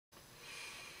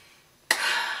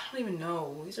don't even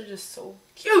know. These are just so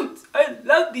cute. I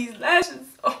love these lashes.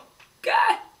 Oh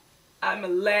God. I'm a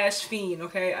lash fiend,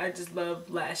 okay? I just love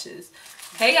lashes.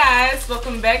 Hey guys,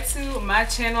 welcome back to my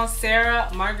channel,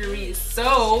 Sarah Marguerite.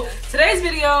 So today's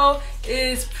video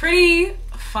is pretty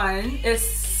fun. It's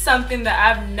something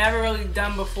that I've never really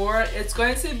done before. It's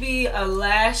going to be a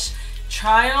lash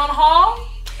try-on haul,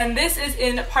 and this is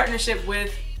in partnership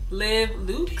with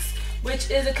LUX, which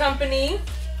is a company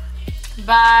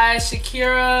by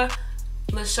Shakira,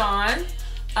 LaShaun.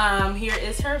 Here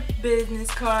is her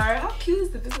business card. How cute is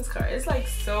the business card? It's like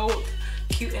so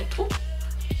cute and ooh.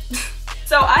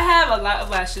 So I have a lot of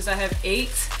lashes. I have 8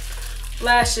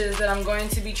 lashes that I'm going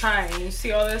to be trying. You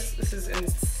see all this? This is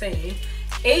insane.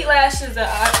 8 lashes that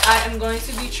I am going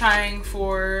to be trying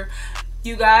for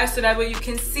you guys, so that way you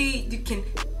can see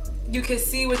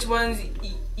which ones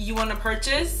you want to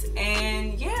purchase.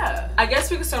 And yeah, I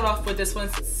guess we can start off with this one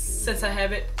since I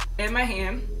have it in my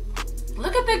hand.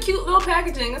 Look at the cute little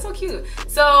packaging. It's so cute.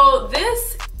 So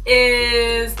this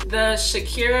is the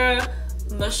Shakira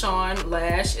LaShaun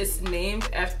lash. It's named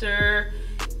after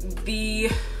the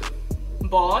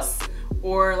boss,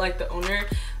 or like the owner.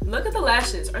 Look at the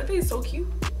lashes. Aren't they so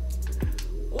cute?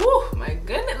 Oh my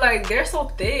goodness, like they're so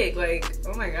thick. Like,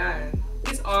 oh my God.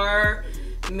 These are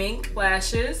mink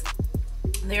lashes.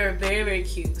 They're very, very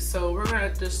cute. So we're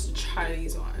gonna just try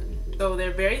these on. So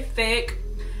they're very thick.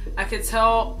 I could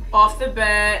tell off the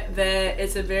bat that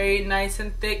it's a very nice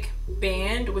and thick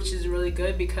band, which is really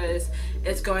good because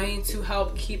it's going to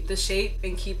help keep the shape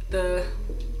and keep the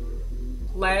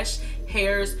lash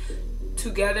hairs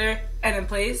together and in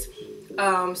place,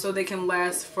 so they can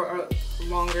last for a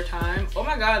longer time. Oh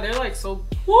my God, they're like so,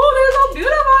 woo, they're so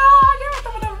beautiful. I can't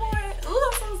stop with that point.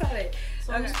 Ooh, I'm so excited.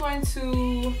 So I'm just going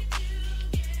to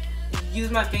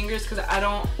use my fingers because I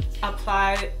don't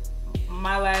apply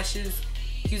my lashes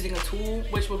using a tool,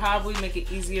 which will probably make it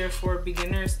easier for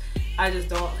beginners. I just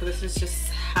don't, because this is just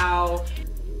how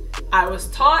I was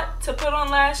taught to put on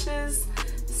lashes,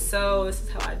 so this is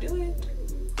how I do it.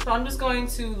 So I'm just going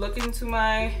to look into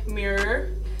my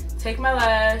mirror, take my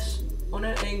lash on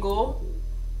an angle,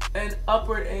 an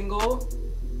upward angle,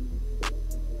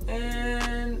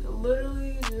 and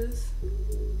literally just,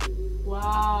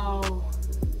 wow,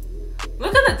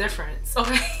 look at the difference.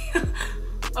 Okay.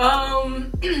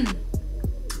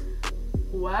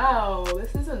 Wow,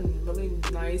 this is a really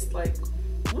nice, like,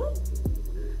 whoop.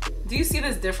 Do you see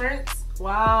this difference?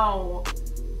 Wow,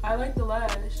 I like the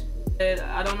lash.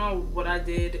 I don't know what I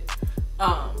did,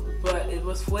 but it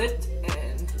was flipped,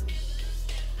 and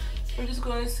we're just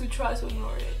going to try to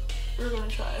ignore it. We're gonna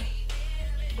try.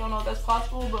 Don't know if that's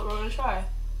possible, but we're gonna try.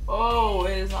 Oh,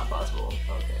 it is not possible.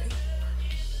 Okay.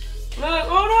 Look,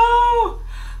 oh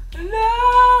no! No,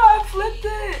 I flipped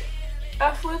it.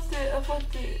 I flipped it. I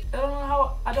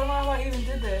don't know how I even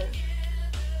did that.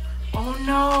 Oh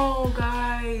no,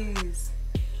 guys.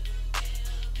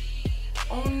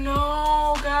 Oh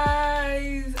no,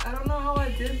 guys. I don't know how I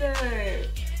did that.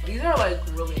 These are like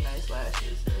really nice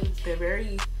lashes. They're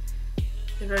very,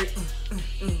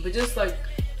 but just like,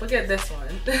 look at this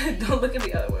one. Don't look at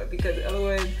the other one, because the other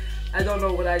one, I don't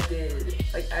know what I did.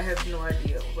 Like, I have no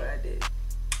idea what I did.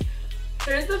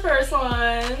 Here's the first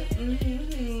one.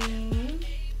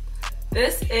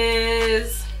 This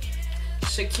is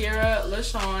Shakira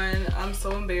LaShaun. I'm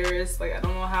so embarrassed. Like, I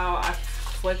don't know how I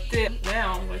flipped it.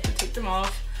 Now I'm going to take them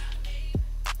off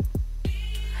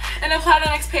and apply the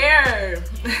next pair.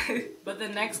 But the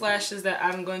next lashes that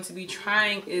I'm going to be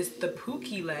trying is the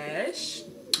Pookie lash.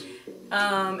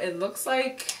 It looks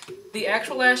like the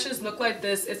actual lashes look like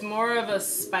this. It's more of a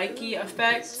spiky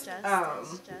effect.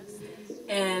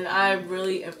 And I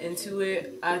really am into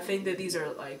it. I think that these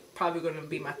are like probably going to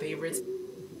be my favorites.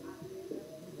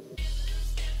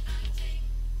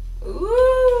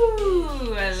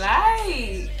 Ooh,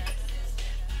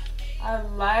 I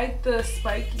like the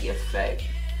spiky effect.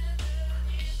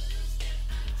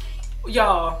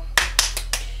 Y'all,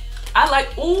 I like,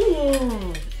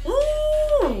 ooh,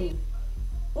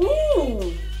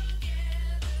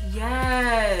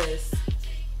 yes.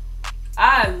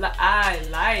 I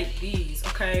like these,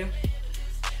 okay?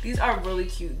 These are really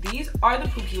cute. These are the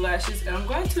Pookie lashes, and I'm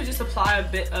going to just apply a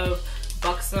bit of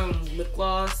Buxom lip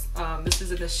gloss. This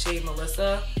is in the shade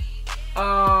Melissa.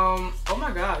 Oh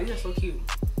my God, these are so cute.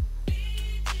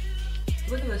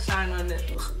 Look at the shine on it.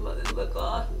 Love this lip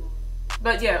gloss.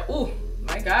 But yeah, ooh,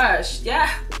 my gosh,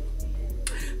 yeah.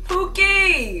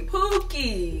 Pookie,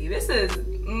 this is,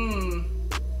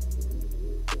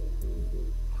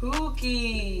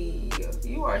 Pookie,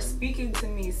 you are speaking to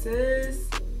me, sis.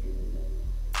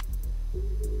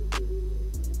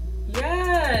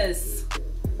 Yes.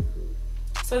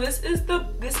 So this is the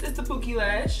Pookie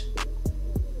lash.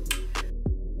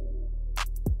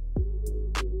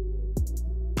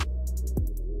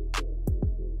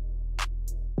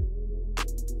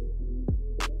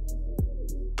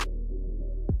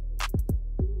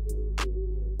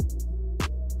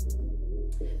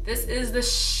 This is the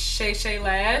Shay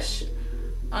lash.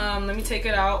 Let me take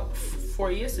it out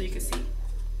for you so you can see.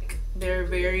 They're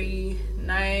very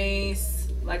nice.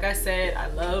 Like I said, I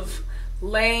love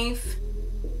length.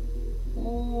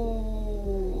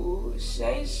 Ooh,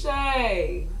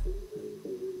 Shay.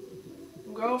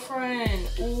 Girlfriend.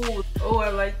 Ooh. Oh, I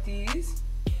like these.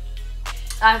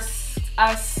 I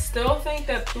still think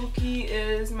that Pookie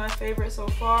is my favorite so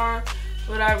far,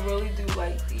 but I really do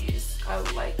like these. I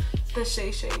like the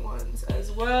Shay ones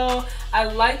as well. I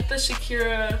like the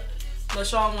Shakira,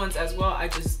 LaShaun ones as well. I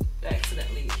just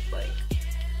accidentally like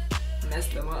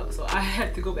messed them up, so I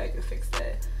had to go back and fix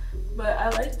that. But I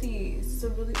like these.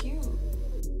 They're really cute.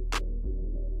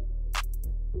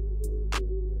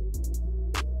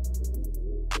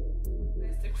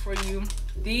 Plastic for you.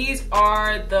 These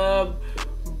are the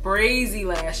Brazy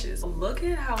lashes. Look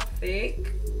at how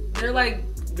thick. They're like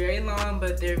very long,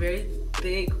 but they're very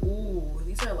thick. Ooh,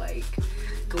 these are like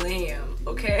glam,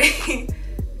 okay?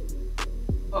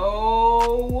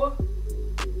 Oh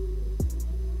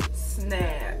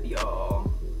snap,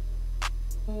 y'all.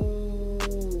 Ooh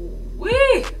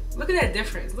wee, look at that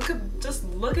difference. Just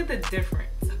look at the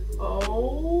difference.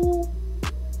 Oh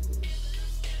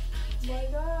my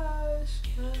gosh.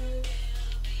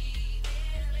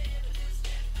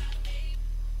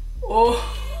 Oh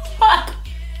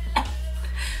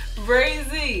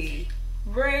Brazy.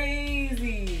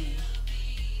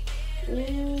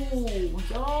 Ooh,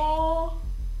 y'all.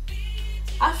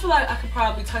 I feel like I could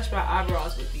probably touch my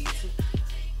eyebrows with these.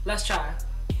 Let's try.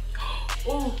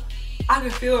 Oh, I can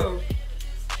feel them.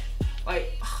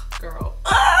 Like, girl.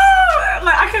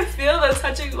 Like, I can feel them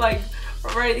touching like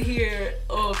right here.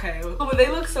 Okay. Oh, but they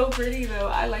look so pretty though.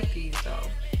 I like these though.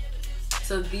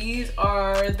 So these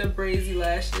are the Brazy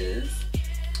lashes.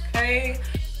 Okay.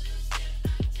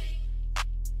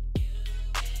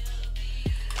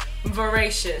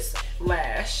 Voracious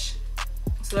lash.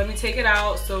 So let me take it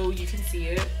out so you can see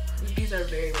it. These are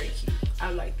very cute.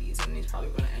 I like these, and these probably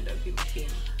gonna end up being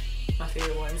my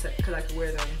favorite ones because I can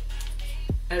wear them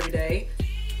every day.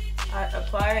 I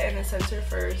apply it in the center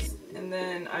first, and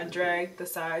then I drag the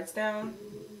sides down.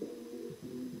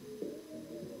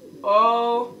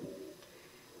 Oh,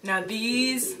 now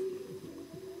these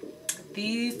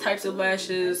types of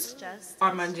lashes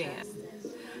are my jam.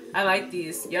 I like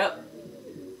these. Yep.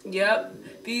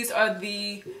 These are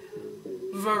the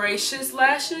Voracious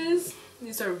lashes.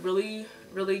 These are really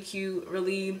cute,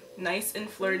 really nice and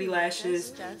flirty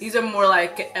lashes. These are more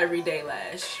like an everyday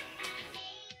lash.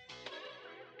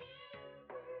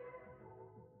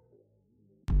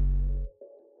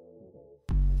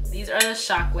 These are the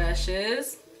Shock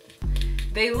lashes.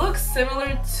 They look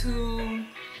similar to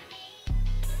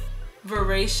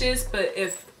Voracious, but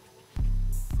if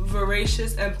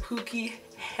Voracious and Pookie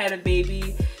had a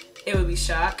baby, it would be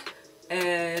Shock.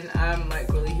 And I'm like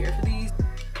really here for these.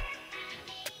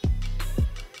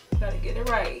 Gotta get it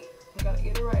right. Gotta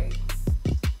get it right.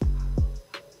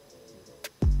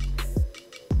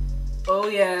 Oh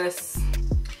yes.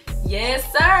 Yes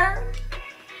sir.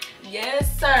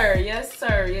 Yes sir. Yes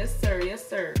sir. Yes sir. Yes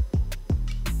sir.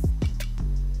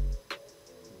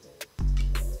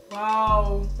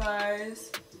 Wow,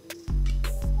 guys.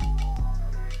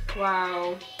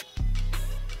 Wow.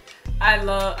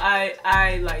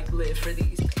 I like live for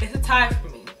these. It's a tie for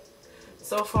me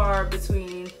so far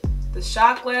between the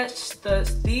Shock lash,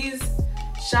 these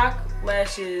Shock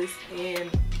lashes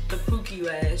and the Pookie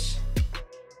lash.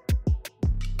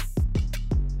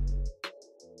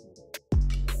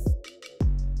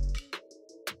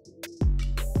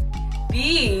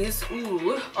 These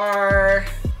are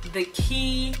the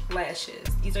Key lashes.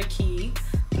 These are Key.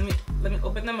 Let me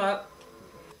open them up.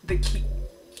 The Key.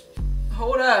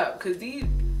 Hold up, cause the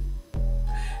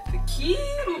Key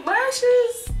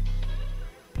lashes.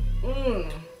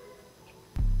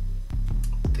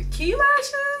 The Key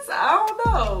lashes. I don't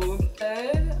know.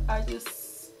 And I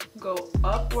just go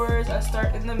upwards. I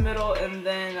start in the middle and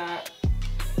then I.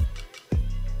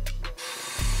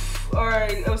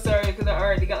 Alright, I'm sorry because I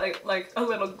already got like a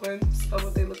little glimpse of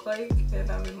what they look like,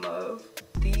 and I'm in love.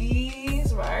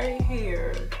 These right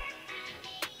here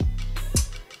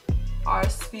are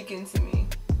speaking to me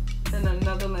in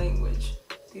another language.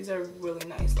 These are really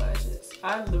nice lashes.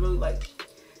 I really like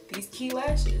these Key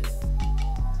lashes.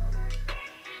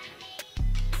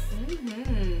 These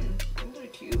are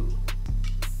cute.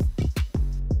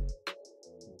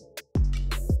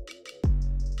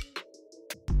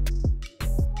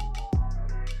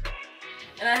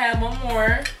 one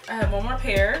more. I have one more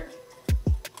pair.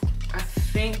 I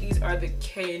think these are the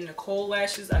K Nicole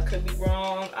lashes. I could be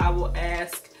wrong. I will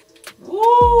ask.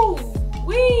 Woo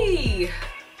wee.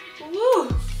 Woo.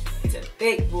 These are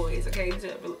thick boys, okay? These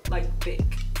are like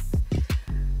thick.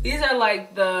 These are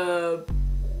like the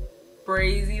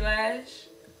brazy lash.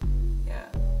 Yeah.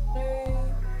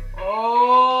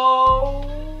 Oh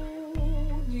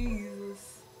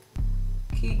Jesus.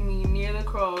 Keep me near the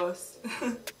cross.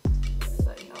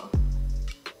 So, you know.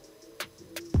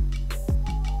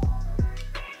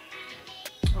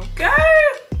 Okay.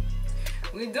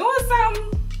 We doing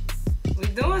something. We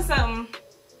doing something.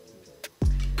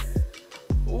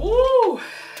 Ooh.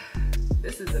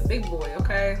 This is a big boy,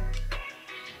 okay?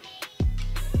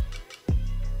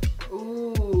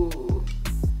 Ooh.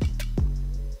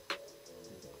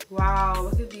 Wow,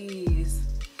 look at these.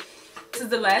 This is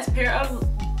the last pair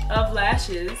of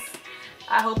lashes.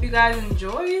 I hope you guys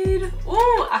enjoyed.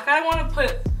 Ooh, I kind of want to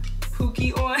put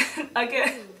Pookie on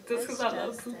again. Just because I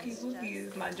love Pookie. Pookie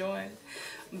is my joint.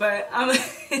 But I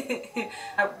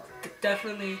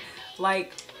definitely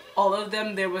like all of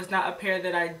them. There was not a pair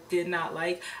that I did not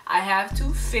like. I have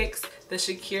to fix the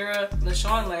Shakira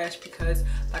LaShaun lash because,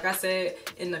 like I said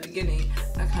in the beginning,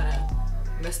 I kind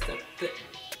of messed up the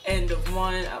end of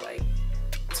one. I like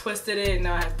twisted it, and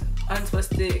now I have to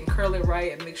untwist it and curl it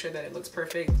right and make sure that it looks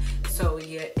perfect. So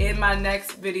yeah, in my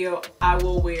next video I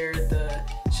will wear the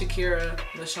Shakira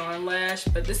LaShaun lash.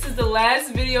 But this is the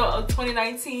last video of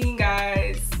 2019,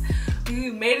 guys. We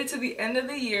made it to the end of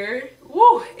the year.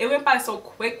 Woo, it went by so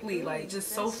quickly, like just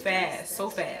so fast, so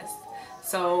fast.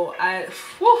 So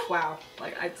wow,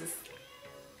 like I just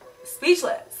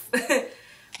speechless.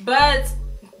 But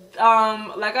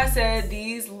like I said,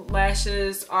 these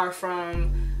lashes are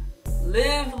from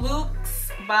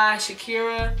LUX by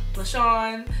Shakira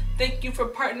LaShaun. Thank you for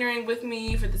partnering with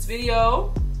me for this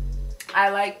video. I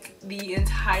like the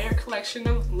entire collection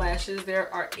of lashes.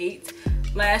 There are 8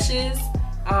 lashes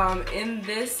in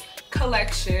this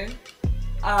collection,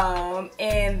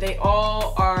 and they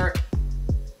all are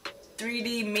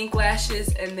 3D mink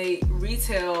lashes, and they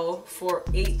retail for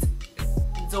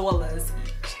 $8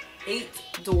 each.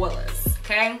 $8,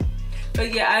 okay?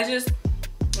 But yeah, I just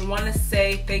want to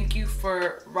say thank you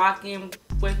for rocking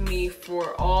with me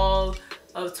for all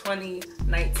of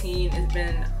 2019. It's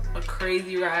been a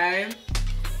crazy ride,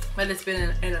 but it's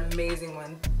been an amazing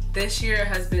one. This year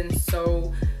has been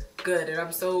so good, and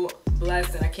I'm so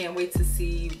blessed, and I can't wait to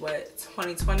see what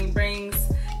 2020 brings.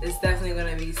 It's definitely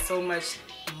going to be so much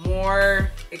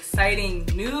more exciting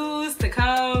news to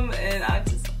come, and I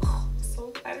just so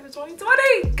excited for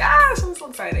 2020. Gosh, I'm so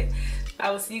excited. I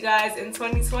will see you guys in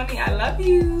 2020. I love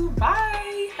you.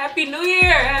 Bye. Happy New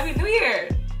Year. Happy New Year.